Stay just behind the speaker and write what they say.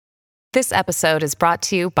This episode is brought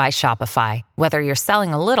to you by Shopify. Whether you're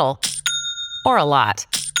selling a little or a lot,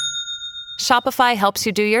 Shopify helps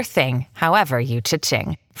you do your thing, however you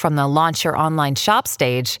cha-ching. From the launch your online shop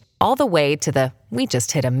stage, all the way to the we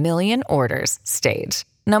just hit 1 million orders stage.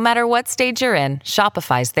 No matter what stage you're in,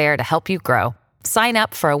 Shopify's there to help you grow. Sign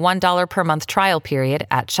up for a $1 per month trial period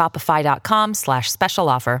at shopify.com/special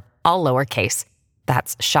offer, all lowercase.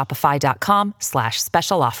 That's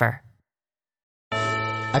shopify.com/special offer.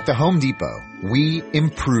 At the Home Depot, we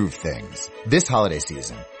improve things. This holiday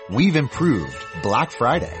season, we've improved Black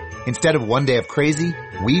Friday. Instead of one day of crazy,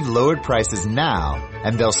 we've lowered prices now,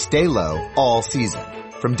 and they'll stay low all season.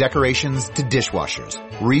 From decorations to dishwashers,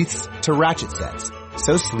 wreaths to ratchet sets.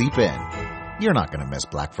 So sleep in. You're not going to miss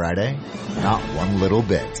Black Friday. Not one little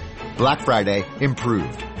bit. Black Friday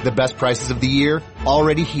improved. The best prices of the year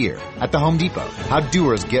already here at the Home Depot. How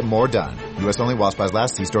doers get more done. U.S. only while supplies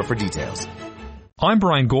last. See store for details. I'm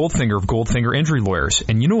Brian Goldfinger of Goldfinger Injury Lawyers,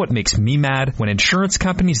 and you know what makes me mad? When insurance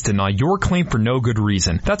companies deny your claim for no good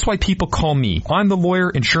reason. That's why people call me. I'm the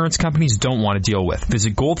lawyer insurance companies don't want to deal with.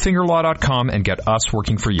 Visit goldfingerlaw.com and get us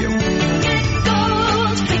working for you.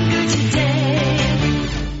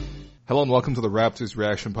 Hello and welcome to the Raptors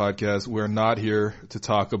Reaction Podcast. We're not here to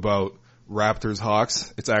talk about Raptors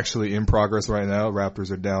Hawks. It's actually in progress right now.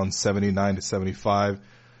 Raptors are down 79-75.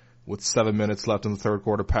 With 7 minutes left in the third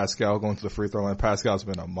quarter. Pascal going to the free throw line. Pascal's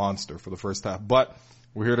been a monster for the first half. But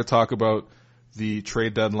we're here to talk about the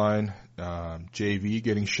trade deadline. JV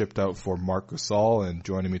getting shipped out for Marc Gasol. And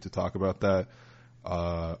joining me to talk about that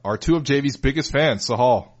are two of JV's biggest fans,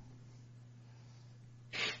 Sahal.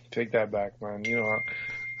 Take that back, man. You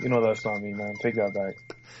know that's not me, man. Take that back.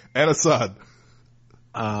 And Assad.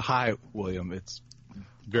 Hi, William. It's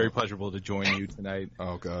very pleasurable to join you tonight.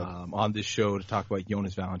 Oh, God. On this show to talk about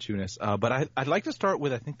Jonas Valanciunas. But I'd like to start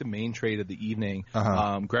with, I think, the main trade of the evening.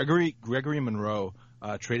 Gregory Monroe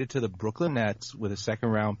traded to the Brooklyn Nets with a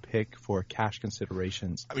second-round pick for cash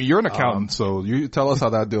considerations. I mean, you're an accountant, so you tell us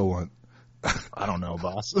how that deal went. I don't know,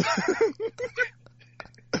 boss.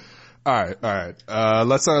 All right.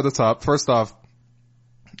 Let's start at the top. First off,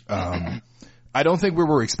 I don't think we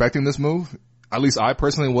were expecting this move. At least I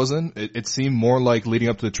personally wasn't. It seemed more like leading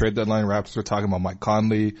up to the trade deadline, Raptors were talking about Mike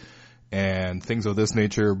Conley and things of this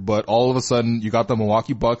nature. But all of a sudden, you got the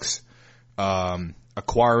Milwaukee Bucks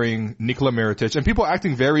acquiring Nikola Mirotic, and people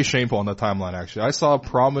acting very shameful on the timeline, actually. I saw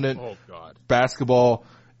prominent basketball,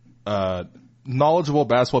 knowledgeable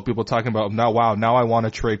basketball people talking about, now I want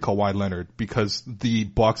to trade Kawhi Leonard because the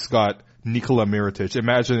Bucks got Nikola Mirotic.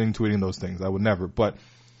 Imagining tweeting those things. I would never. But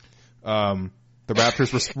the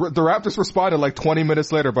Raptors responded like 20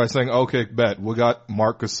 minutes later by saying, okay, bet, we got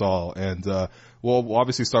Marc Gasol. And we'll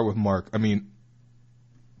obviously start with Marc. I mean,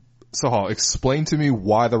 Sahal, explain to me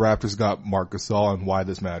why the Raptors got Marc Gasol and why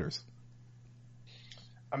this matters.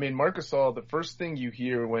 I mean, Marc Gasol, the first thing you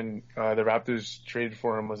hear when the Raptors traded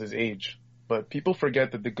for him was his age. But people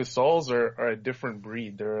forget that the Gasols are a different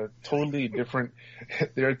breed. They're a totally different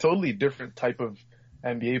type of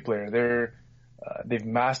NBA player. They've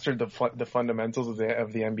mastered the fundamentals of the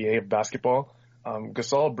NBA of basketball.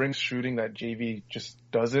 Gasol brings shooting that JV just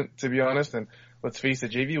doesn't, to be honest. And let's face it,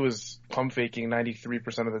 JV was pump faking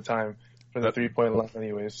 93% of the time for the 3-point line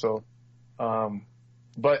anyways. So,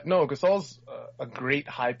 but no, Gasol's a great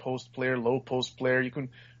high post player, low post player. You can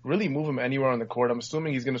really move him anywhere on the court. I'm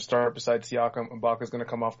assuming he's going to start beside Siakam. Ibaka's going to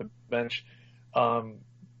come off the bench.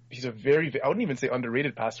 He's a I wouldn't even say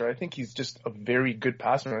underrated passer. I think he's just a very good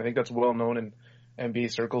passer. I think that's well known in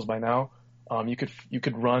NBA circles by now. You could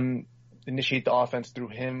initiate the offense through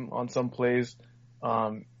him on some plays.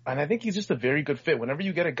 And I think he's just a very good fit. Whenever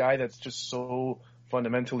you get a guy that's just so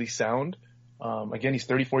fundamentally sound, again, he's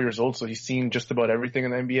 34 years old, so he's seen just about everything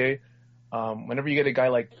in the NBA. Whenever you get a guy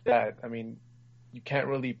like that, I mean, you can't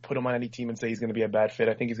really put him on any team and say he's going to be a bad fit.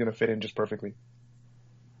 I think he's going to fit in just perfectly.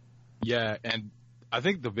 Yeah, and I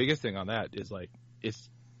think the biggest thing on that is it's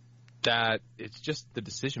just the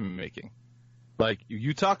decision making. Like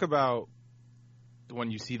you talk about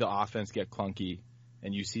when you see the offense get clunky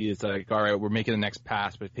and you see it's like, all right, we're making the next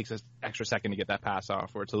pass, but it takes us an extra second to get that pass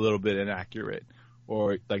off, or it's a little bit inaccurate,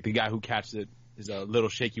 or like the guy who catches it is a little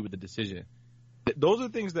shaky with the decision. Those are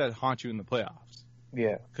things that haunt you in the playoffs.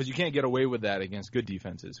 Yeah. Because you can't get away with that against good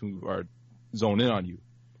defenses who are zoned in on you.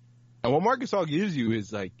 And what Marc Gasol gives you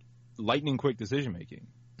is like lightning quick decision making.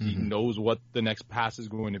 Mm-hmm. He knows what the next pass is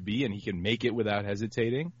going to be, and he can make it without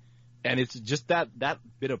hesitating. And it's just that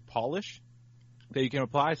bit of polish that you can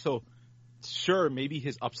apply. So, sure, maybe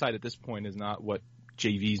his upside at this point is not what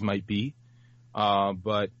JV's might be.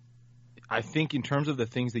 But I think in terms of the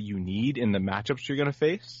things that you need in the matchups you're going to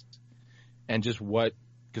face and just what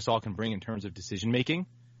Gasol can bring in terms of decision making.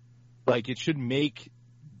 Like, it should make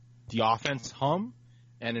the offense hum.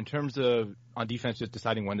 And in terms of on defense, just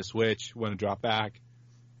deciding when to switch, when to drop back,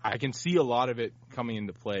 I can see a lot of it coming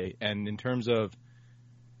into play. And in terms of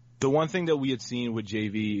the one thing that we had seen with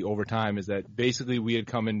JV over time is that basically we had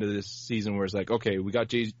come into this season where it's like, okay, we got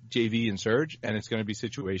JV and Surge, and it's going to be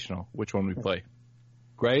situational, which one we play,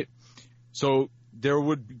 right? So there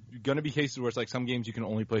would going to be cases where it's like some games you can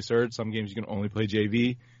only play Surge, some games you can only play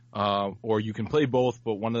JV, or you can play both,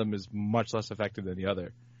 but one of them is much less effective than the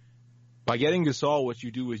other. By getting Gasol, what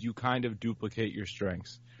you do is you kind of duplicate your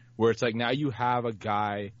strengths, where it's like now you have a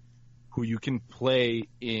guy who you can play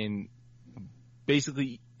in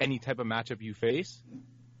basically any type of matchup you face,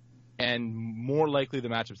 and more likely the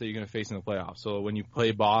matchups that you're going to face in the playoffs. So when you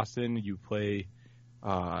play Boston, you play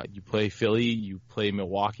Philly, you play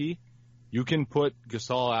Milwaukee, you can put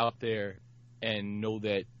Gasol out there and know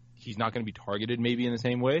that he's not going to be targeted maybe in the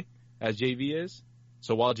same way as JV is.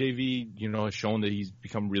 So while JV, has shown that he's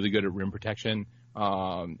become really good at rim protection,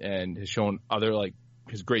 and has shown other, like,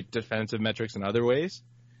 his great defensive metrics in other ways,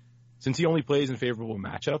 since he only plays in favorable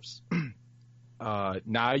matchups,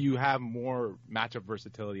 now you have more matchup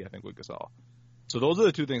versatility, I think, with Gasol. So those are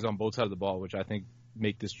the two things on both sides of the ball, which I think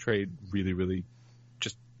make this trade really, really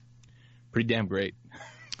just pretty damn great.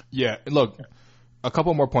 Yeah, look, a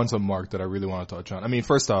couple more points on Marc that I really want to touch on. I mean,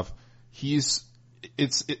 first off,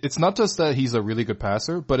 it's not just that he's a really good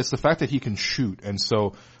passer, but it's the fact that he can shoot. And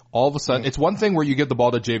so all of a sudden, it's one thing where you give the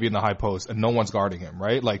ball to JV in the high post and no one's guarding him,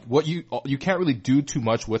 right? Like, what you can't really do too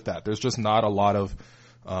much with that. There's just not a lot of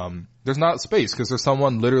there's not space because there's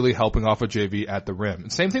someone literally helping off of JV at the rim.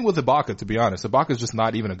 Same thing with Ibaka, to be honest. Ibaka's just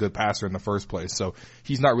not even a good passer in the first place, so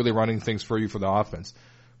he's not really running things for you for the offense.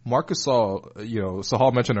 Marc Gasol,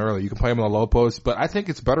 Sahal mentioned earlier, you can play him in the low post, but I think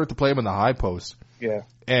it's better to play him in the high post. Yeah.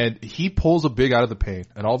 And he pulls a big out of the paint,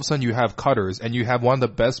 and all of a sudden you have cutters, and you have one of the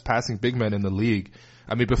best passing big men in the league.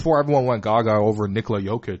 I mean, before everyone went gaga over Nikola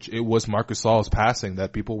Jokic, it was Marc Gasol's passing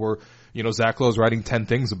that people were, Zach Lowe's writing 10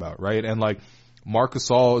 things about, right? And like, Marc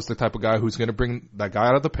Gasol is the type of guy who's going to bring that guy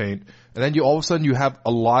out of the paint. And then all of a sudden you have a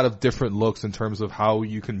lot of different looks in terms of how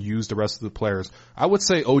you can use the rest of the players. I would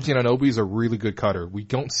say OG Anunoby is a really good cutter. We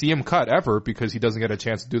don't see him cut ever because he doesn't get a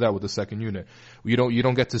chance to do that with the second unit. You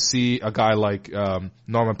don't get to see a guy like,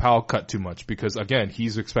 Norman Powell cut too much because again,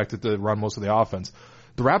 he's expected to run most of the offense.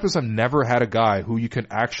 The Raptors have never had a guy who you can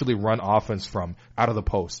actually run offense from out of the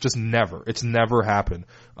post. Just never. It's never happened.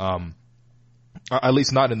 At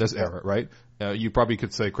least not in this era, right? You probably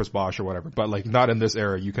could say Chris Bosh or whatever, but like not in this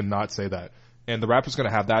era. You cannot say that. And the Raptors going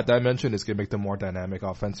to have that dimension. It's going to make them more dynamic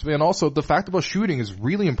offensively. And also the fact about shooting is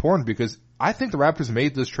really important because I think the Raptors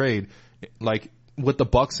made this trade like with the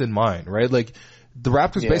Bucks in mind, right? Like the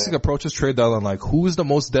Raptors basically approach this trade deadline like who's the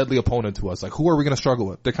most deadly opponent to us? Like who are we going to struggle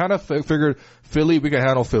with? They kind of figured Philly, we can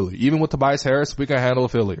handle Philly. Even with Tobias Harris, we can handle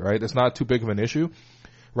Philly, right? It's not too big of an issue,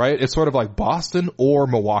 right? It's sort of like Boston or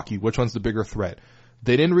Milwaukee. Which one's the bigger threat?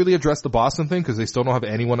 They didn't really address the Boston thing because they still don't have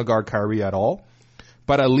anyone to guard Kyrie at all.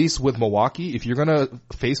 But at least with Milwaukee, if you're going to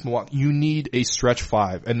face Milwaukee, you need a stretch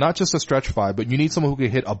five. And not just a stretch five, but you need someone who can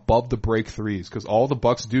hit above the break threes because all the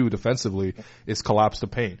Bucks do defensively is collapse the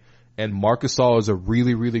paint. And Marc Gasol is a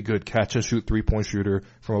really, really good catch and shoot 3-point shooter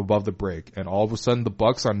from above the break. And all of a sudden the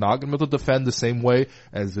Bucks are not going to be able to defend the same way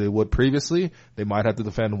as they would previously. They might have to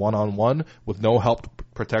defend one-on-one with no help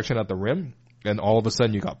protection at the rim. And all of a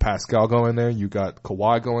sudden you got Pascal going there, you got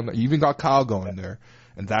Kawhi going there, you even got Kyle going there.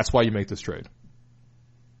 And that's why you make this trade.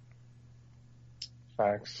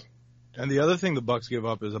 Facts. And the other thing the Bucks give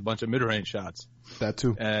up is a bunch of mid-range shots. That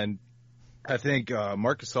too. And I think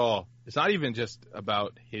Marc Gasol, it's not even just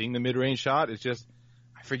about hitting the mid-range shot. It's just,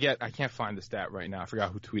 I can't find the stat right now. I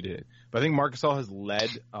forgot who tweeted it. But I think Marc Gasol has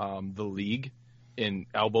led the league in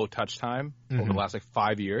elbow touch time over the last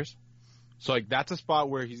 5 years. So, that's a spot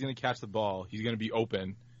where he's going to catch the ball, he's going to be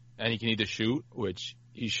open, and he can either shoot, which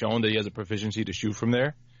he's shown that he has a proficiency to shoot from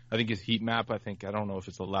there. I think his heat map, I don't know if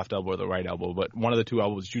it's the left elbow or the right elbow, but one of the two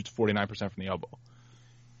elbows shoots 49% from the elbow.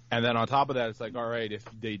 And then on top of that, it's like, all right, if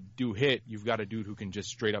they do hit, you've got a dude who can just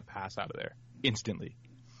straight up pass out of there instantly.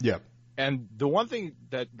 Yeah. And the one thing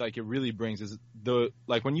that, it really brings is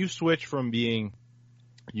when you switch from being,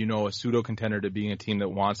 a pseudo contender to being a team that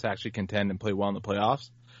wants to actually contend and play well in the playoffs,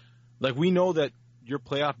 we know that your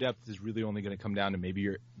playoff depth is really only going to come down to maybe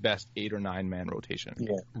your best 8 or 9 man rotation.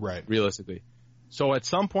 Yeah. Right. Realistically. So at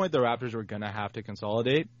some point, the Raptors were going to have to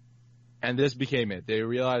consolidate, and this became it. They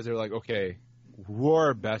realized they're like, okay, who are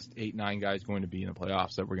our best 8, 9 guys going to be in the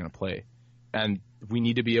playoffs that we're going to play? And we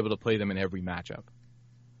need to be able to play them in every matchup.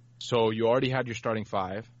 So you already had your starting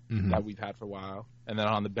 5 that we've had for a while, and then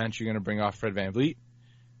on the bench, you're going to bring off Fred VanVleet.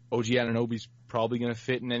 OG Anunoby's probably going to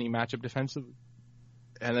fit in any matchup defensive.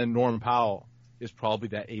 And then Norman Powell is probably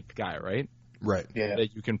that eighth guy, right? Right. Yeah.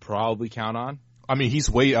 That you can probably count on. I mean, he's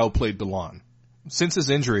way outplayed DeLon. Since his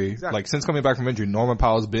injury, Exactly. since coming back from injury, Norman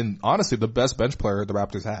Powell's been, honestly, the best bench player the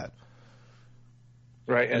Raptors had.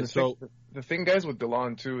 Right. And so the thing, guys, with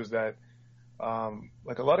DeLon, too, is that,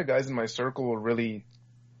 like, a lot of guys in my circle were really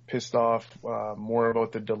pissed off more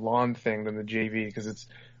about the DeLon thing than the JV, because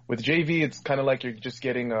with JV, it's kind of like you're just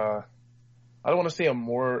getting I don't want to say a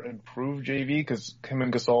more improved JV, because him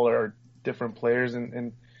and Gasol are different players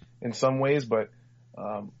in some ways, but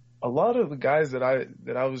a lot of the guys that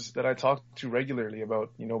I talked to regularly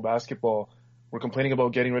about, basketball were complaining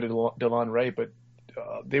about getting rid of DeLon Wright, but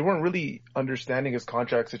they weren't really understanding his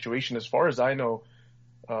contract situation. As far as I know,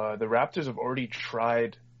 the Raptors have already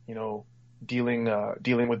tried, dealing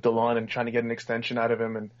with DeLon and trying to get an extension out of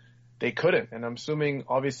him, and they couldn't. And I'm assuming,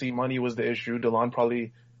 obviously, money was the issue. DeLon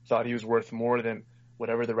probably thought he was worth more than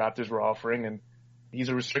whatever the Raptors were offering, and he's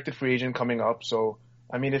a restricted free agent coming up. So,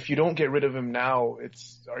 I mean, if you don't get rid of him now,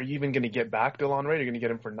 are you even going to get back DeLon Wright? You're going to get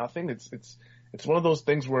him for nothing. It's one of those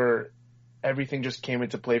things where everything just came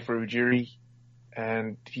into play for Ujiri,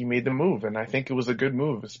 and he made the move. And I think it was a good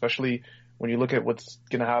move, especially when you look at what's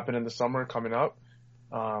going to happen in the summer coming up.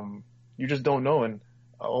 You just don't know. And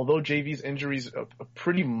although JV's injury is a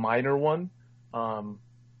pretty minor one,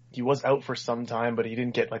 he was out for some time, but he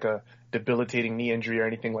didn't get like a debilitating knee injury or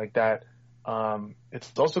anything like that.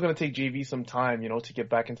 It's also going to take JV some time, to get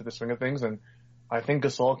back into the swing of things. And I think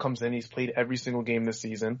Gasol comes in. He's played every single game this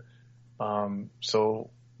season. So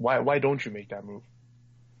why don't you make that move?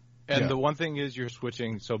 And the one thing is you're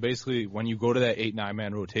switching. So basically, when you go to that 8-9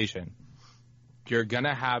 man rotation, you're going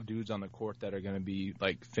to have dudes on the court that are going to be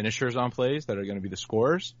like finishers on plays, that are going to be the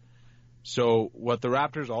scorers. So what the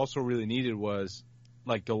Raptors also really needed was,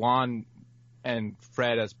 like, DeLon and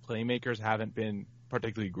Fred as playmakers haven't been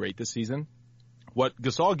particularly great this season. What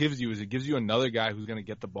Gasol gives you is it gives you another guy who's going to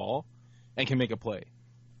get the ball and can make a play.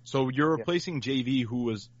 So you're replacing JV, who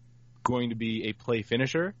was going to be a play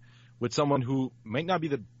finisher, with someone who might not be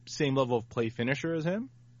the same level of play finisher as him,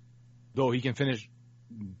 though he can finish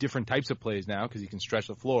different types of plays now because he can stretch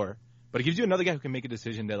the floor. But it gives you another guy who can make a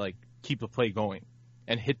decision to, like, keep the play going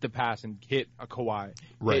and hit the pass and hit a Kawhi,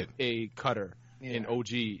 hit a cutter in OG.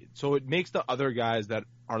 So it makes the other guys that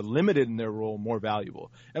are limited in their role more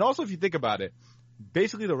valuable. And also, if you think about it,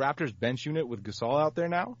 basically the Raptors bench unit with Gasol out there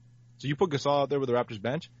now, so you put Gasol out there with the Raptors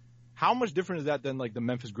bench, how much different is that than, like, the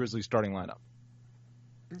Memphis Grizzlies starting lineup?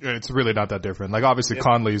 It's really not that different. Like, obviously,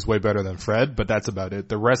 Conley is way better than Fred, but that's about it.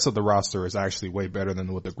 The rest of the roster is actually way better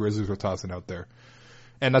than what the Grizzlies were tossing out there.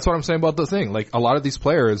 And that's what I'm saying about the thing. Like, a lot of these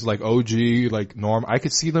players, like OG, like Norm, I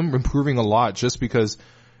could see them improving a lot just because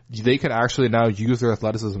they can actually now use their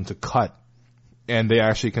athleticism to cut. And they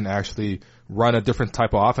actually can actually run a different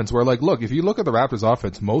type of offense where, like, look, if you look at the Raptors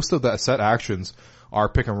offense, most of the set actions are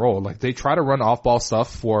pick and roll. Like, they try to run off-ball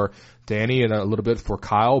stuff for Danny and a little bit for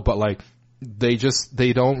Kyle, but, like, they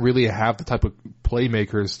don't really have the type of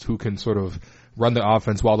playmakers who can sort of run the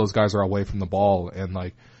offense while those guys are away from the ball. And,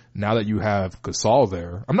 like, now that you have Gasol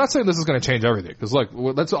there, I'm not saying this is going to change everything, because, like,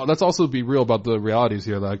 let's also be real about the realities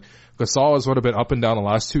here. Like, Gasol has sort of been up and down the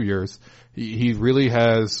last 2 years. He really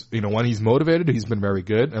has, when he's motivated, he's been very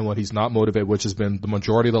good, and when he's not motivated, which has been the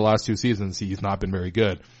majority of the last 2 seasons, he's not been very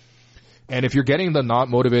good. And if you're getting the not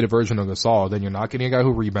motivated version of Gasol, then you're not getting a guy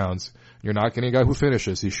who rebounds. You're not getting a guy who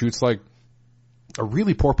finishes. He shoots like a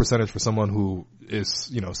really poor percentage for someone who is,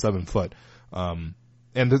 7 foot. And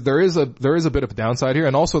there is a bit of a downside here,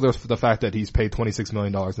 and also there's the fact that he's paid $26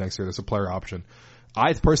 million next year. There's a player option.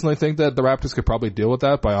 I personally think that the Raptors could probably deal with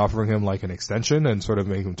that by offering him like an extension and sort of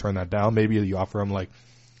make him turn that down. Maybe you offer him like,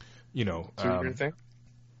 2-year thing?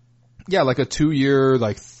 Yeah, like a 2-year,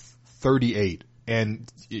 like 38. And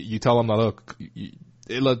you tell him, look,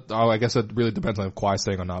 I guess it really depends on if Kawhi's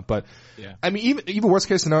staying or not. But, yeah. I mean, even worst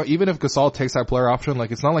case scenario, even if Gasol takes that player option,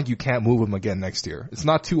 like, it's not like you can't move him again next year. It's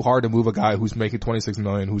not too hard to move a guy who's making $26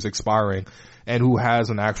 million, who's expiring, and who has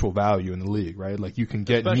an actual value in the league, right? Like, you can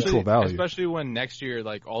get neutral value. Especially when next year,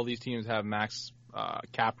 like, all these teams have max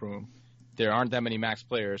cap room. There aren't that many max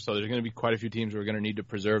players, so there's going to be quite a few teams who are going to need to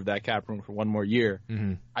preserve that cap room for one more year.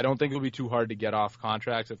 Mm-hmm. I don't think it'll be too hard to get off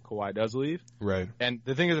contracts if Kawhi does leave. Right. And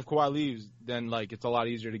the thing is, if Kawhi leaves, then, like, it's a lot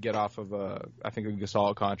easier to get off of a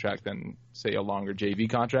Gasol contract than, say, a longer JV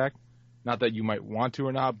contract. Not that you might want to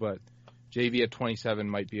or not, but JV at 27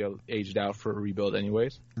 might be aged out for a rebuild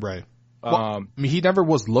anyways. Right. Well, I mean, he never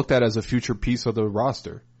was looked at as a future piece of the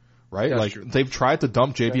roster, right? Like, true. They've tried to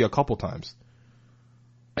dump JV a couple times.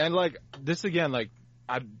 And, like, this again, like,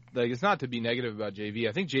 it's not to be negative about JV.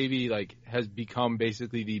 I think JV like has become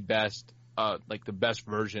basically the best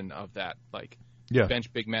version of that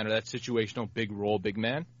bench big man or that situational big role big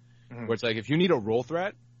man, where it's like if you need a role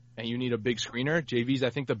threat and you need a big screener, JV's I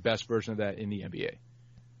think the best version of that in the NBA.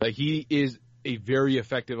 Like he is a very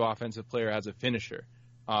effective offensive player as a finisher,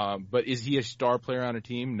 but is he a star player on a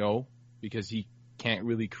team? No, because he can't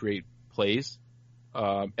really create plays,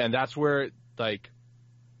 and that's where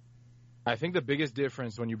I think the biggest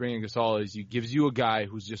difference when you bring in Gasol is he gives you a guy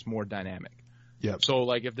who's just more dynamic. Yep. So,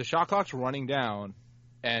 like, if the shot clock's running down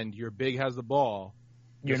and your big has the ball,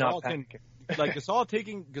 Gasol can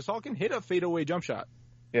hit a fadeaway jump shot.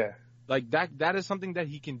 Yeah. Like, that is something that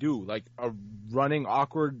he can do. Like, a running,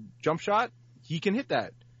 awkward jump shot, he can hit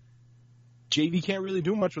that. JV can't really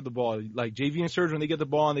do much with the ball. Like, JV and Serge, when they get the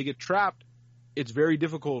ball and they get trapped, it's very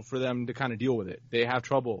difficult for them to kind of deal with it. They have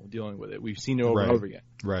trouble dealing with it. We've seen it over and over again.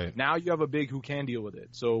 Right. Now you have a big who can deal with it.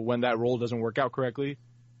 So when that roll doesn't work out correctly,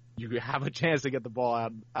 you have a chance to get the ball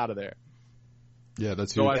out of there. Yeah,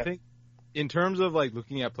 that's so huge. I think in terms of like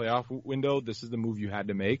looking at playoff window, this is the move you had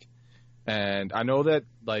to make. And I know that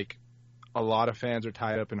like a lot of fans are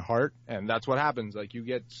tied up in heart, and that's what happens. Like you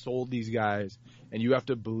get sold these guys, and you have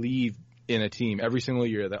to believe in a team every single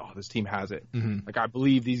year that, this team has it. Mm-hmm. Like I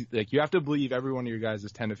believe you have to believe every one of your guys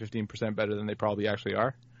is 10 to 15% better than they probably actually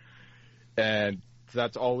are. And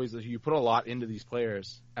that's always, you put a lot into these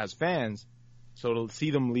players as fans. So to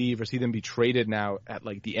see them leave or see them be traded now at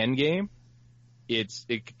like the end game, it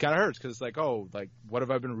kind of hurts because it's like, what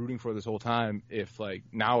have I been rooting for this whole time? If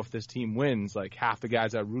this team wins, like half the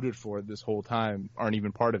guys I rooted for this whole time aren't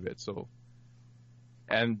even part of it. So,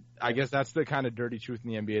 and I guess that's the kind of dirty truth in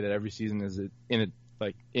the NBA that every season is in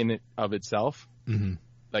it of itself. Mm-hmm.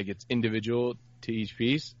 Like it's individual to each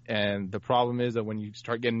piece. And the problem is that when you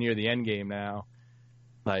start getting near the end game now,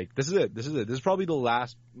 like this is it. This is probably the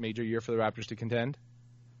last major year for the Raptors to contend.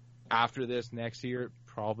 After this, next year,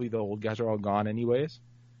 probably the old guys are all gone anyways.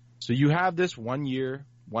 So you have this 1 year,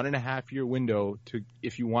 1.5 year window to,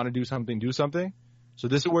 if you want to do something, do something. So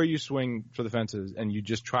this is where you swing for the fences and you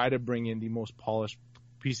just try to bring in the most polished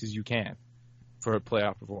pieces you can for a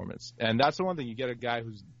playoff performance. And that's the one thing. You get a guy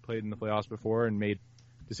who's played in the playoffs before and made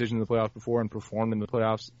decisions in the playoffs before and performed in the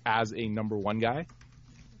playoffs as a number one guy.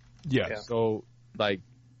 Yeah. So,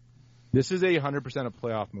 this is 100% a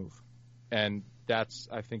playoff move. And that's,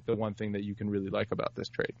 I think, the one thing that you can really like about this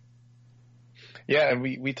trade. Yeah, and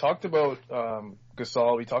we talked about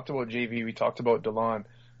Gasol, we talked about JV, we talked about DeLon,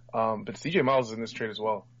 but CJ Miles is in this trade as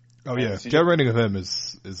well. Oh, yeah. Get rating of him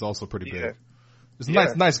is also pretty big. He's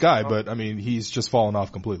a nice guy, but, I mean, he's just fallen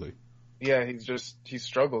off completely. Yeah, he's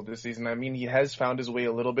struggled this season. I mean, he has found his way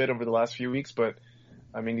a little bit over the last few weeks, but,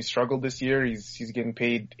 I mean, he struggled this year. He's getting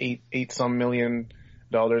paid eight some million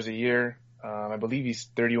dollars a year. I believe he's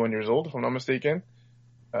 31 years old, if I'm not mistaken.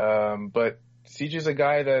 But CJ's a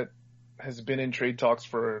guy that has been in trade talks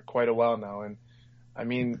for quite a while now. And I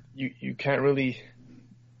mean, you can't really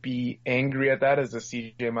be angry at that as a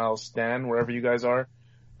CJ Miles stan, wherever you guys are.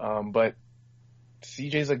 But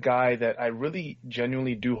CJ's a guy that I really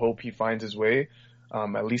genuinely do hope he finds his way,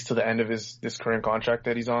 at least to the end of this current contract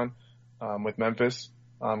that he's on, with Memphis.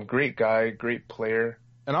 Great guy, great player.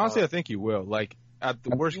 And honestly, I think he will. Like, at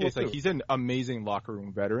the worst case, he's an amazing locker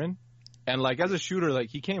room veteran. And, as a shooter,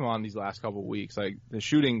 he came on these last couple of weeks. The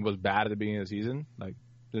shooting was bad at the beginning of the season.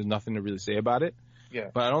 There's nothing to really say about it.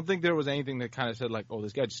 Yeah. But I don't think there was anything that kind of said,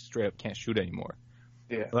 this guy just straight up can't shoot anymore.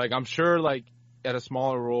 Yeah. I'm sure, at a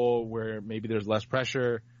smaller role where maybe there's less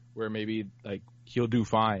pressure, where maybe, he'll do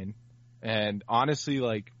fine. And honestly,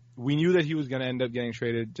 we knew that he was going to end up getting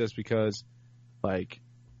traded just because,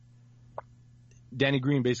 Danny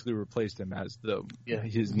Green basically replaced him as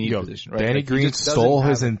his need position, right? Danny Green stole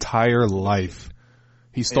his entire life.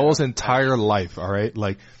 He stole his entire life, all right?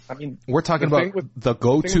 I mean, we're talking about the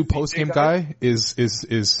go-to post-game guy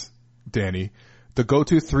is Danny. The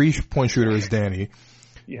go-to three-point shooter is Danny.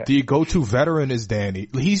 Yeah. The go-to veteran is Danny.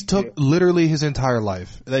 He's took literally his entire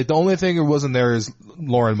life. The only thing that wasn't there is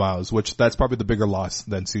Lauren Miles, which that's probably the bigger loss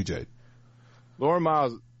than CJ. Lauren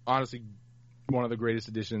Miles, honestly, one of the greatest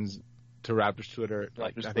additions to Raptors Twitter,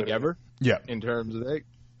 I think ever. Yeah. In terms of it.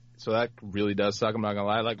 So that really does suck. I'm not going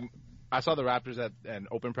to lie. I saw the Raptors at an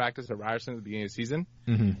open practice at Ryerson at the beginning of the season,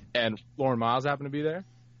 and Lauren Miles happened to be there.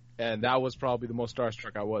 And that was probably the most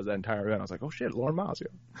starstruck I was that entire event. I was like, oh shit, Lauren Miles,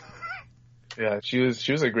 Yeah, she was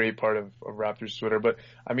a great part of Raptors Twitter. But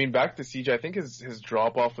I mean, back to CJ, I think his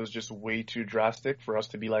drop off was just way too drastic for us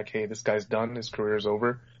to be like, hey, this guy's done, his career's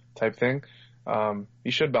over, type thing.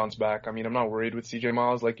 He should bounce back. I mean, I'm not worried with CJ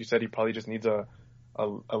Miles. Like you said, he probably just needs a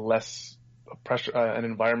less pressure, an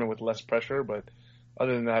environment with less pressure. But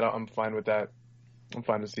other than that, I'm fine with that. I'm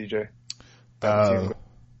fine with CJ.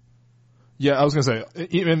 Yeah, I was gonna say,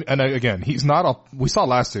 again, he's not we saw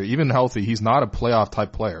last year, even healthy, he's not a playoff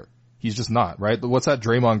type player. He's just not, right? What's that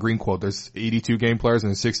Draymond Green quote? There's 82 game players and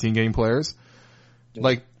there's 16 game players. Yeah.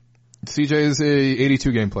 Like, CJ is a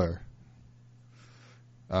 82 game player.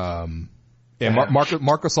 And Marc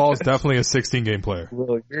Gasol is definitely a 16 game player.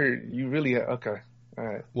 Well, you really, okay.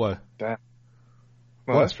 Alright. What?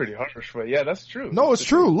 Well, that's pretty harsh, but yeah, that's true. No, it's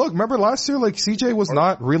true. Look, remember last year, like, CJ was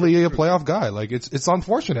not really a playoff guy. Like, it's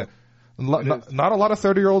unfortunate. Not a lot of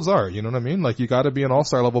 30-year-olds are, you know what I mean? Like, you gotta be an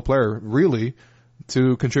all-star level player, really,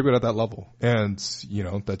 to contribute at that level. And, you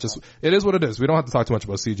know, it is what it is. We don't have to talk too much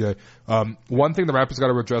about CJ. One thing the Raptors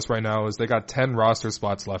gotta address right now is they got 10 roster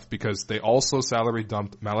spots left because they also salary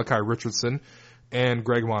dumped Malachi Richardson and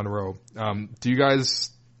Greg Monroe. Do you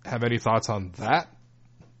guys have any thoughts on that?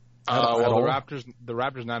 The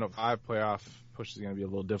Raptors 905 playoff push is going to be a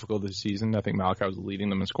little difficult this season. I think Malachi was leading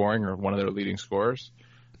them in scoring, or one of their leading scorers.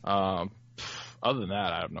 Other than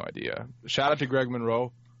that, I have no idea. Shout out to Greg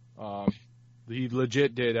Monroe. He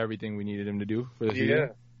legit did everything we needed him to do for the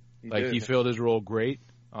season. He filled his role great.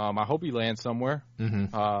 I hope he lands somewhere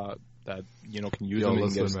that can use him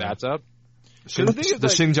and get his stats up. The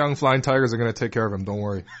Xinjiang Flying Tigers are going to take care of him. Don't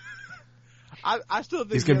worry. I still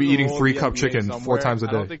think he's going to be eating 3-cup chicken somewhere. 4 times a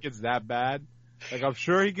day. I don't think it's that bad. Like, I'm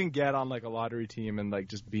sure he can get on like a lottery team and like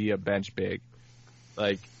just be a bench big.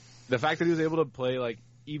 Like, the fact that he was able to play like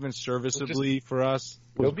even serviceably for us.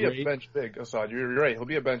 He'll be a bench big, Assad. You're right. He'll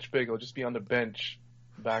be a bench big. He'll just be on the bench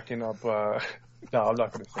backing up. No, I'm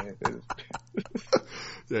not going to say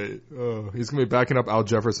it. He's going to be backing up Al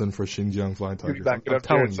Jefferson for Xinjiang Flying Tigers. He's backing up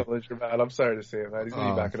Jared Sullinger, man. I'm sorry to say it, man. He's going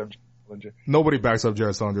to be backing up Jared Sullinger. Nobody backs up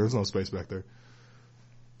Jared Sullinger. There's no space back there.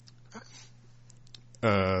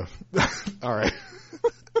 All right.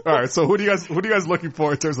 All right. So who do you guys looking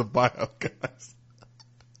for in terms of buyout, guys?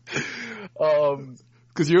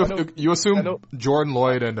 Because you assume Jordan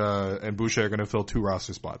Lloyd and Boucher are going to fill 2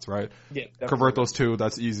 roster spots, right? Yeah. Definitely. Convert those 2.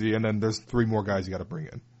 That's easy. And then there's 3 more guys you got to bring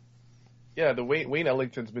in. Yeah, the Wayne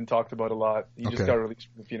Ellington's been talked about a lot. He just got released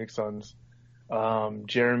from the Phoenix Suns.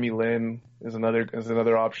 Jeremy Lin is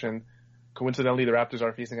another option. Coincidentally, the Raptors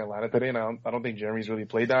are facing Atlanta today, and I don't think Jeremy's really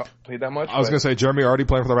played that much. I was going to say, Jeremy already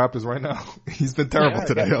playing for the Raptors right now. He's been terrible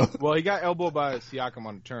today. Yeah. Well, he got elbowed by Siakam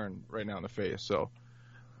on a turn right now in the face, so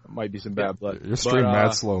it might be some bad blood. You're stream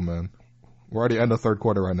mad slow, man. We're already in the third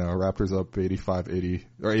quarter right now. Raptors up 85-80,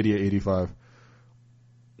 or 88-85.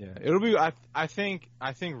 Yeah, it'll be. I think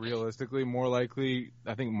realistically, more likely,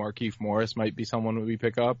 I think Markieff Morris might be someone we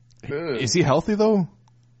pick up. Is he healthy though?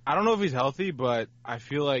 I don't know if he's healthy, but I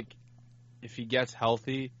feel like if he gets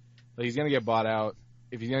healthy, like he's gonna get bought out.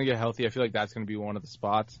 If he's gonna get healthy, I feel like that's gonna be one of the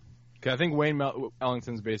spots. Because I think Wayne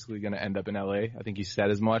Ellington's basically gonna end up in LA. I think he said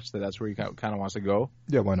as much that's where he kind of wants to go.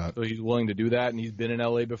 Yeah, why not? So he's willing to do that, and he's been in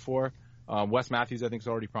LA before. Wes Matthews, I think, is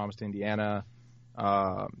already promised to Indiana.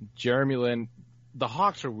 Jeremy Lin. The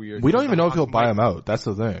Hawks are weird. We don't even know if he'll buy him out. That's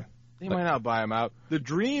the thing. They might not buy him out. The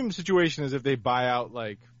dream situation is if they buy out,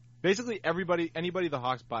 like, basically anybody the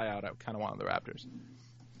Hawks buy out, I kind of want on the Raptors.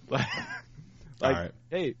 Like,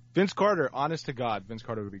 hey, Vince Carter, honest to God, Vince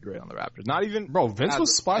Carter would be great on the Raptors. Not even... Bro, Vince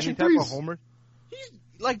was splashing threes. Homer.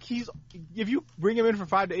 If you bring him in for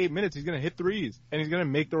 5 to 8 minutes, he's going to hit threes, and he's going to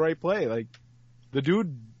make the right play. Like, the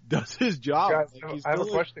dude does his job. Guys, I have a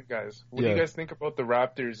question, guys. What do you guys think about the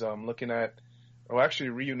Raptors looking at... actually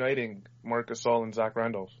reuniting Marc Gasol and Zach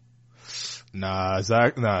Randolph.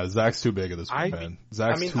 Zach's too big at this point, man.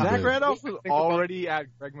 Zach Randolph was already at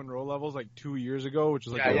Greg Monroe levels like 2 years ago, which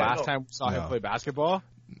was like the last time we saw him play basketball.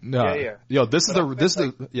 No. Yeah. Yo, this is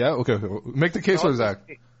okay. Make the case for Zach.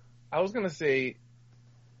 I was gonna say,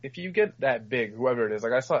 if you get that big, whoever it is,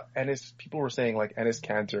 like I saw Ennis, people were saying like Ennis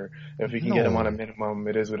Cantor, if we can get him on a minimum,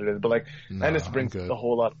 it is what it is. But like Ennis brings a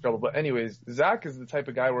whole lot of trouble. But anyways, Zach is the type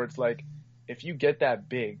of guy where it's like, if you get that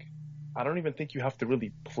big, I don't even think you have to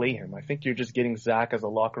really play him. I think you're just getting Zach as a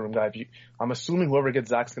locker room guy. I'm assuming whoever gets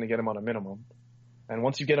Zach's going to get him on a minimum. And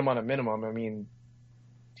once you get him on a minimum, I mean,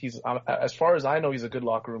 he's as far as I know, he's a good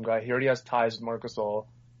locker room guy. He already has ties with Marc Gasol.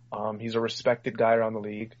 He's a respected guy around the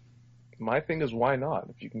league. My thing is, why not?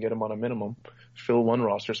 If you can get him on a minimum, fill one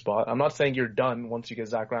roster spot. I'm not saying you're done once you get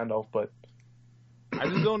Zach Randolph, but I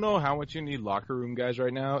just don't know how much you need locker room guys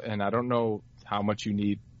right now, and I don't know how much you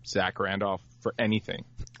need Zach Randolph for anything.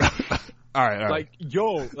 All right.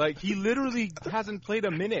 Like, he literally hasn't played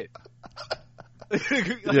a minute.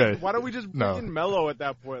 Why don't we just bring in Melo at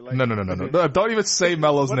that point? Like, No. Don't even say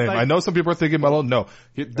Melo's name. I know some people are thinking Melo. No.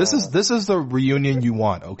 This is the reunion you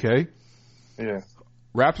want, okay? Yeah.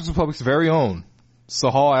 Raptors Republic's very own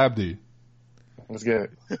Sahal Abdi. Let's get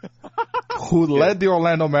it. Who led the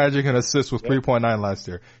Orlando Magic in assists with 3.9 last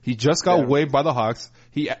year. He just got waived by the Hawks.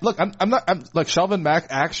 I'm Shelvin Mack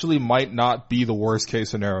actually might not be the worst case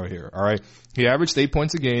scenario here. All right. He averaged 8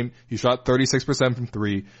 points a game. He shot 36% from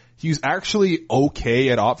three. He's actually okay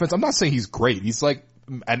at offense. I'm not saying he's great. He's like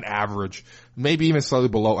an average, maybe even slightly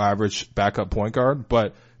below average backup point guard.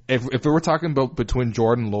 But if we were talking about between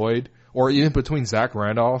Jordan Lloyd or even between Zach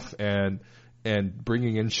Randolph and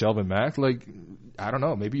bringing in Shelvin Mack, like, I don't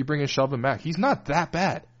know, maybe you bring in Shelvin Mack. He's not that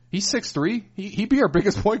bad. He's 6'3". He'd be our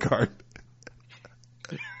biggest point guard.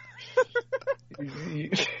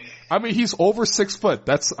 I mean, he's over 6 foot.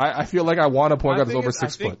 I feel like I want a point guard that's over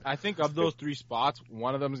 6 foot. I think of those three spots,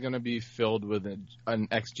 one of them is going to be filled with an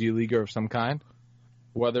XG leaguer of some kind.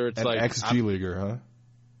 Whether it's an XG leaguer, huh?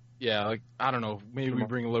 Yeah, like, I don't know. Maybe we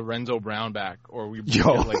bring Lorenzo Brown back, or we bring,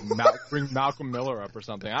 bring Malcolm Miller up or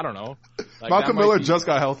something. I don't know. Like, Malcolm Miller just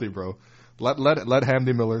got healthy, bro. Let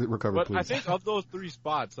Hamdi Miller recover, but please. I think of those three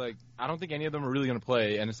spots, like, I don't think any of them are really going to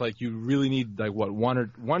play, and it's like you really need like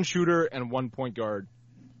one shooter and one point guard,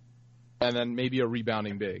 and then maybe a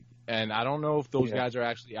rebounding big. And I don't know if those guys are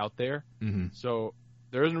actually out there. Mm-hmm. So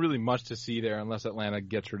there isn't really much to see there unless Atlanta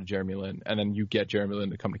gets rid of Jeremy Lin, and then you get Jeremy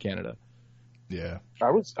Lin to come to Canada. Yeah,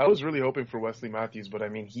 I was really hoping for Wesley Matthews, but I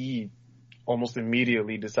mean, he almost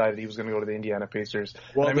immediately decided he was going to go to the Indiana Pacers.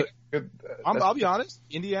 Well, I'll be honest,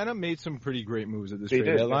 Indiana made some pretty great moves at this trade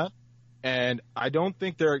deadline, and I don't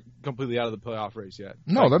think they're completely out of the playoff race yet.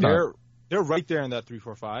 No, they're not. They're right there in that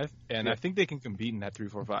 3-4-5, and I think they can compete in that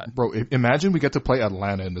 3-4-5. Bro, imagine we get to play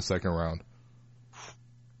Atlanta in the second round.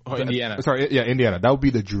 Oh, Indiana. Sorry, yeah, Indiana. That would be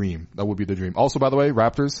the dream. Also, by the way,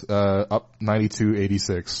 Raptors, up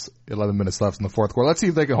 92-86, 11 minutes left in the fourth quarter. Let's see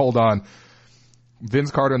if they can hold on. Vince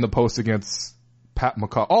Carter in the post against Pat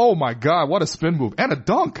McCaw. Oh my God, what a spin move. And a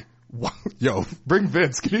dunk. Yo, bring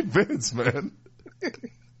Vince. Give me Vince, man.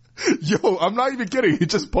 Yo, I'm not even kidding. He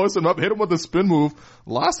just posted him up, hit him with a spin move,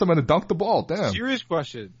 lost him and dunked the ball. Damn. Serious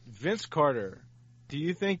question. Vince Carter. Do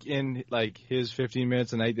you think in like his 15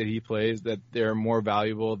 minutes a night that he plays that they're more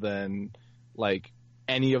valuable than like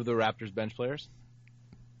any of the Raptors bench players?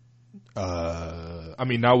 I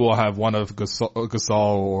mean, now we'll have one of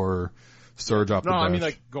Gasol or Serge off the bench. No, I mean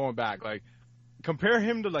like going back, like compare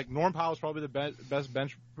him to like Norm Powell's probably the best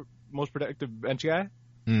bench, most productive bench guy.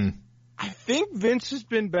 I think Vince has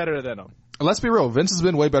been better than him. Let's be real. Vince has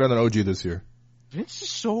been way better than OG this year. Vince is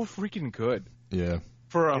so freaking good. Yeah.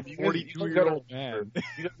 For a 42-year-old man.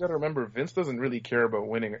 You just gotta remember, Vince doesn't really care about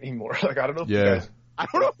winning anymore. Like, I don't know if you guys... I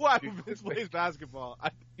don't know why Vince plays basketball.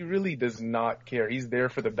 He really does not care. He's there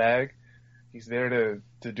for the bag. He's there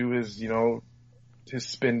to do his, his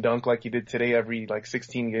spin dunk like he did today every,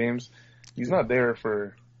 16 games. He's not there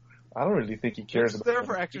for... I don't really think he cares about it. He's there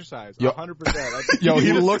for exercise, 100%. Yo,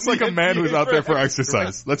 he looks like a man who's out there for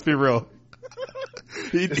exercise. Let's be real.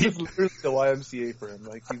 This is literally the YMCA for him.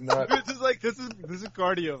 Like, he's not. This is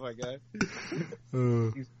cardio, my guy.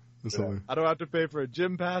 I don't have to pay for a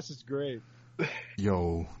gym pass. It's great.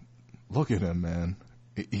 Yo, look at him, man.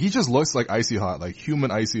 He just looks like icy hot, like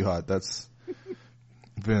human icy hot. That's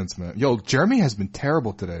Vince, man. Yo, Jeremy has been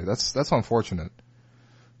terrible today. That's unfortunate.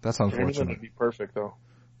 That's unfortunate. Jeremy would be perfect though.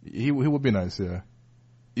 He would be nice, yeah.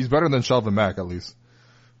 He's better than Shelvin Mack at least.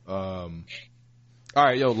 All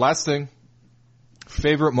right, yo, last thing.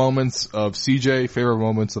 Favorite moments of CJ, favorite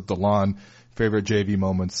moments of DeLon, favorite JV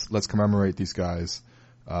moments. Let's commemorate these guys.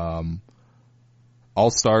 I'll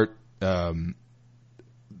start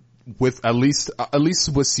with at least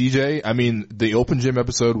with CJ. I mean, the open gym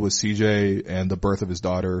episode with CJ and the birth of his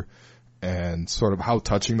daughter and sort of how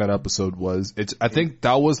touching that episode was. I think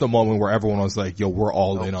that was the moment where everyone was like, yo, we're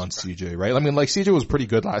all in on CJ, right? I mean, like CJ was pretty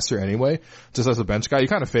good last year anyway, just as a bench guy. He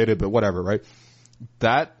kind of faded, but whatever, right?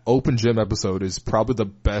 That open gym episode is probably the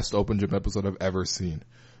best open gym episode I've ever seen.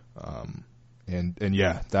 And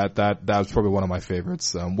yeah, that was probably one of my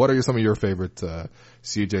favorites. What are some of your favorite,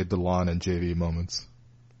 CJ, DeLon, and JV moments?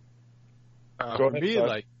 For me,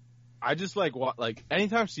 I just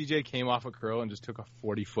anytime CJ came off a curl and just took a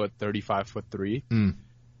 40-foot, 35-foot three,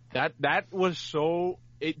 that was so,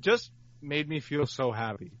 it just made me feel so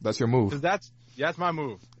happy. That's your move. 'Cause that's my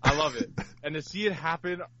move. I love it. And to see it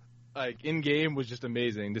happen, in game was just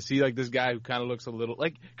amazing. To see, this guy who kind of looks a little,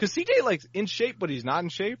 cause CJ, in shape, but he's not in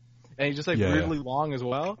shape. And he's just, weirdly long as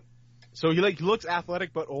well. So he looks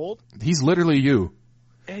athletic but old. He's literally you.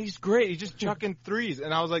 And he's great. He's just chucking threes.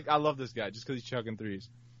 And I was like, I love this guy just cause he's chucking threes.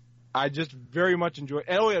 I just very much enjoy.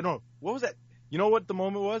 Oh yeah, no. What was that? You know what the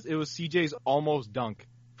moment was? It was CJ's almost dunk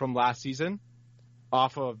from last season,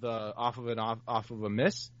 off of a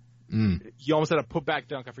miss. He almost had a putback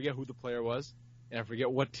dunk. I forget who the player was, and I forget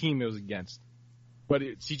what team it was against. But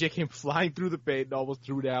CJ came flying through the paint and almost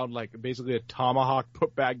threw down like basically a tomahawk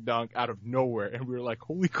putback dunk out of nowhere. And we were like,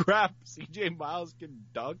 holy crap, CJ Miles can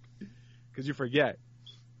dunk? Because you forget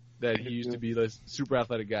that he used to be this super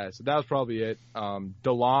athletic guy. So that was probably it.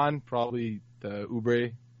 DeLon, probably the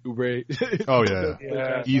Oubre. Oh,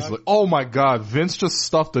 yeah. Easily. Oh, my God. Vince just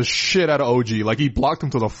stuffed the shit out of OG. Like, he blocked him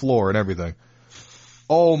to the floor and everything.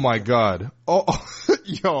 Oh, my God. Oh,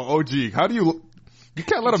 yo, OG, how do you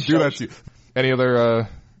can't let him do that to you. Any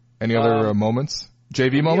other moments?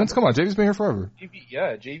 JV moments? Come on, JV's been here forever.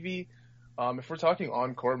 JV. If we're talking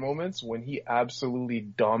on-court moments, when he absolutely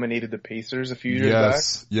dominated the Pacers a few years back.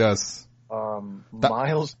 Yes.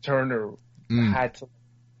 Miles Turner had to.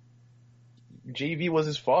 JV was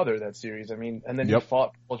his father that series. I mean, and then he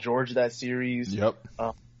fought Paul George that series. Yep.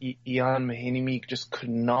 Ian Mahinmi just could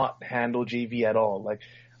not handle JV at all.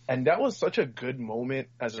 And that was such a good moment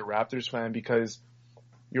as a Raptors fan because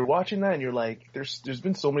you're watching that and you're like, there's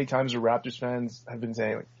been so many times where Raptors fans have been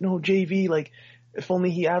saying, JV, if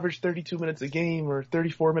only he averaged 32 minutes a game or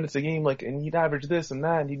 34 minutes a game, and he'd average this and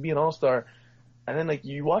that and he'd be an all-star. And then,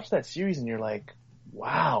 you watch that series and you're like,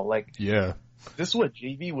 wow, yeah. This is what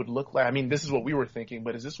JV would look like. I mean, this is what we were thinking,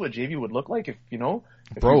 but is this what JV would look like if you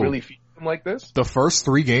really feed him like this? The first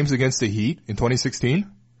 3 games against the Heat in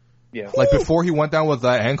 2016? Yeah. Before he went down with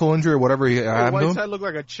that ankle injury or whatever he had. Whiteside looked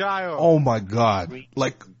like a child. Oh my God.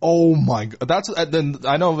 Oh my God. Then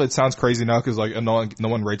I know it sounds crazy now because no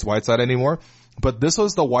one rates Whiteside anymore. But this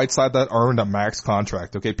was the Whiteside that earned a max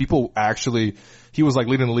contract. Okay. People actually, he was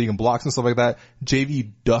leading the league in blocks and stuff like that.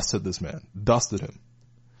 JV dusted this man. Dusted him.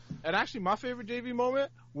 And actually, my favorite JV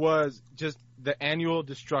moment was just the annual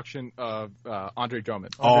destruction of Andre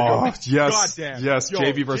Drummond. Yes. Goddamn. Yes, yo,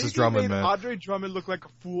 JV versus Drummond, man. Andre Drummond looked like a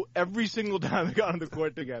fool every single time they got on the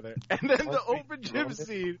court together. And then the open gym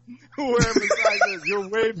scene where Masai says, you're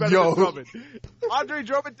way better than Drummond. Andre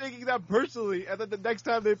Drummond taking that personally, and then the next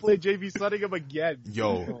time they play JV, sunning him again.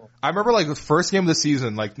 Yo. I remember the first game of the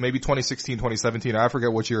season, maybe 2016, 2017, I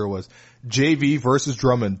forget which year it was. JV versus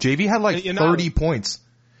Drummond. JV had 30 points.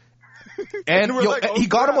 And he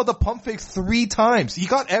got him with the pump fake 3 times. He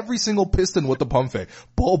got every single Piston with the pump fake.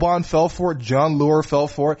 Boban fell for it. John Lure fell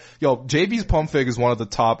for it. Yo, JV's pump fake is one of the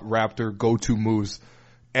top Raptor go-to moves.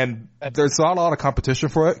 And there's not a lot of competition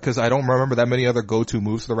for it because I don't remember that many other go-to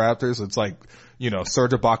moves for the Raptors. It's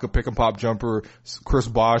Serge Ibaka pick and pop jumper, Chris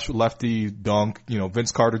Bosh lefty dunk,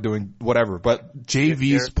 Vince Carter doing whatever. But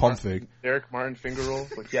JV's pump fake. Derek Martin finger roll.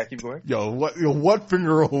 Yeah, keep going. What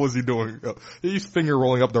finger roll was he doing? He's finger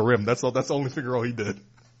rolling up the rim. That's the only finger roll he did.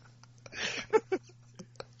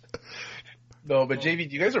 No, but JV,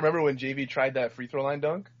 do you guys remember when JV tried that free throw line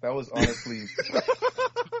dunk? That was honestly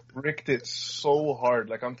bricked it so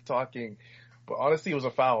hard. I'm talking, but honestly, it was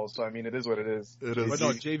a foul. So I mean, it is what it is. It is. But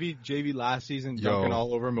no, JV last season dunking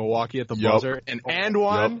all over Milwaukee at the buzzer and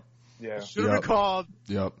one. Yeah, should have been called.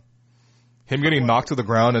 Yep. Him getting knocked to the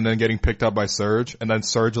ground and then getting picked up by Serge, and then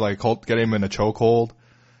Serge get him in a chokehold.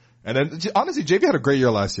 And then, honestly, JV had a great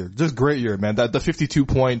year last year. Just great year, man. The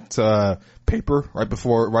 52-point, paper right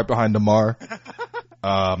behind DeMar.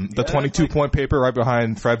 The 22-point paper right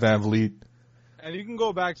behind Fred VanVleet. And you can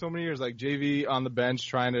go back so many years, JV on the bench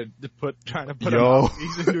trying to put him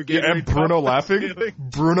into a game. And Bruno laughing.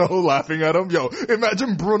 Bruno laughing at him. Yo,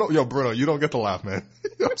 imagine Bruno. Yo, Bruno, you don't get to laugh, man.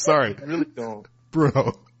 I'm sorry. I really don't.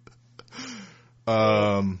 Bruno.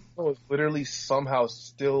 Was literally somehow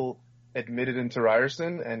still admitted into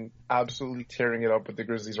Ryerson and absolutely tearing it up with the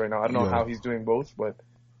Grizzlies right now. I don't know how he's doing both, but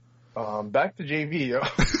back to JV.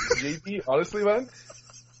 JV, honestly, man,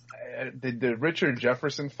 the Richard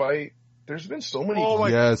Jefferson fight, there's been so many. Oh my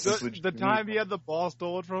yes. The time he had the ball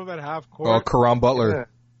stolen from him at half court. Oh, Caron Butler.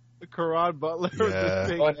 Yeah. Caron Butler.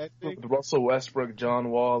 Yeah. Russell Westbrook, John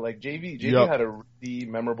Wall. JV had a really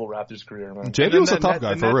memorable Raptors career, man. JV was a tough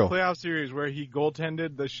guy, for real. Playoff series where he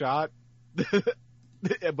goaltended the shot.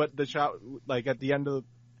 But the shot, at the end of,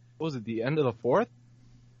 the end of the fourth?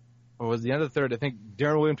 Or was it the end of the third? I think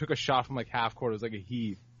Darren Williams took a shot from half court. It was a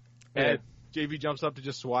heave. And JV jumps up to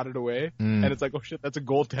just swat it away. And it's oh shit, that's a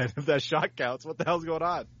goaltend if that shot counts. What the hell's going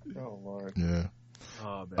on? Oh, Lord. Yeah.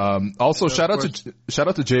 Oh, man. Also, shout out to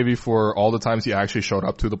JV for all the times he actually showed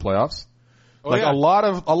up to the playoffs. A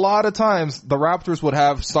lot of times the Raptors would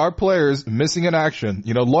have star players missing in action.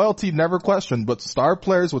 Loyalty never questioned, but star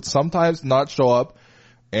players would sometimes not show up.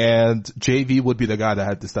 And JV would be the guy that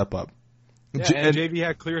had to step up. Yeah, and JV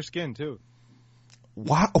had clear skin too.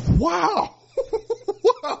 Wow. Wow.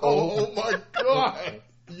 Oh my God.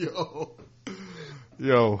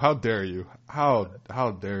 Yo, how dare you? How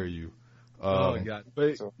dare you? Oh my God.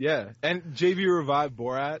 But yeah. And JV revived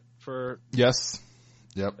Borat for Yes.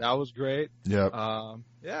 Yep. That was great. Yep.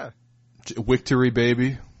 Yeah. Victory,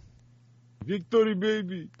 baby. Victory,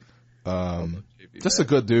 baby. Just a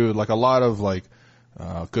good dude. Like a lot of like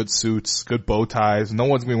good suits, good bow ties. No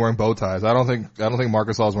one's gonna be wearing bow ties. I don't think Marc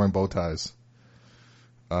Gasol's wearing bow ties.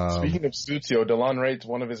 Speaking of suits, DeLon Wright,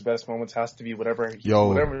 one of his best moments has to be whatever the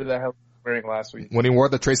hell he was wearing last week. When he wore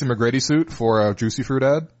the Tracy McGrady suit for a Juicy Fruit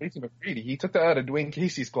ad. Tracy McGrady, he took that out of Dwayne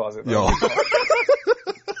Casey's closet. Yo.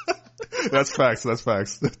 That's facts.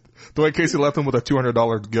 Dwayne Casey left him with a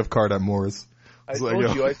 $200 gift card at Moore's. I told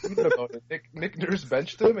you, I tweeted about it. Nick Nurse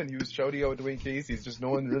benched him, and he was shouting out Dwayne Casey's. Just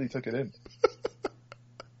no one really took it in.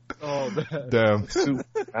 Oh, man. Damn.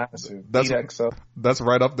 Massive. That's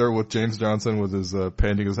right up there with James Johnson with his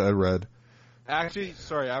painting his head red. Actually,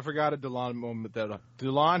 sorry, I forgot a DeLon moment.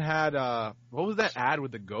 DeLon had what was that ad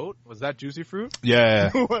with the goat? Was that Juicy Fruit?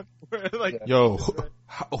 Yeah. Like, yo,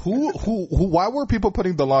 who? Why were people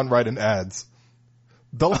putting DeLon Wright in ads?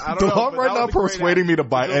 DeLon Wright not persuading me to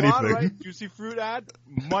buy anything. DeLon Wright Juicy Fruit ad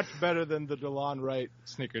much better than the DeLon Wright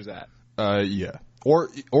Snickers ad. Yeah. Or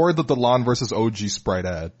the DeLon versus OG Sprite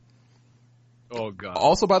ad. Oh god.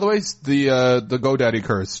 Also, by the way, the GoDaddy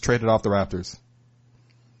curse traded off the Raptors.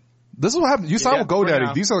 This is what happened. You signed with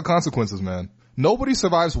GoDaddy. These are the consequences, man. Nobody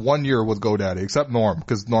survives 1 year with GoDaddy except Norm,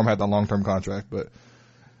 because Norm had that long-term contract, but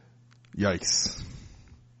yikes.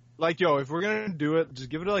 Like, yo, if we're gonna do it, just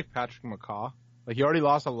give it to like Patrick McCaw. Like, he already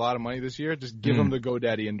lost a lot of money this year. Just give him the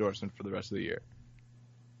GoDaddy endorsement for the rest of the year.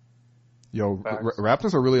 Yo,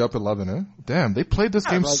 Raptors are really up 11, eh? Damn, they played this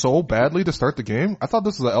game so badly to start the game. I thought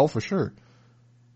this was an L for sure.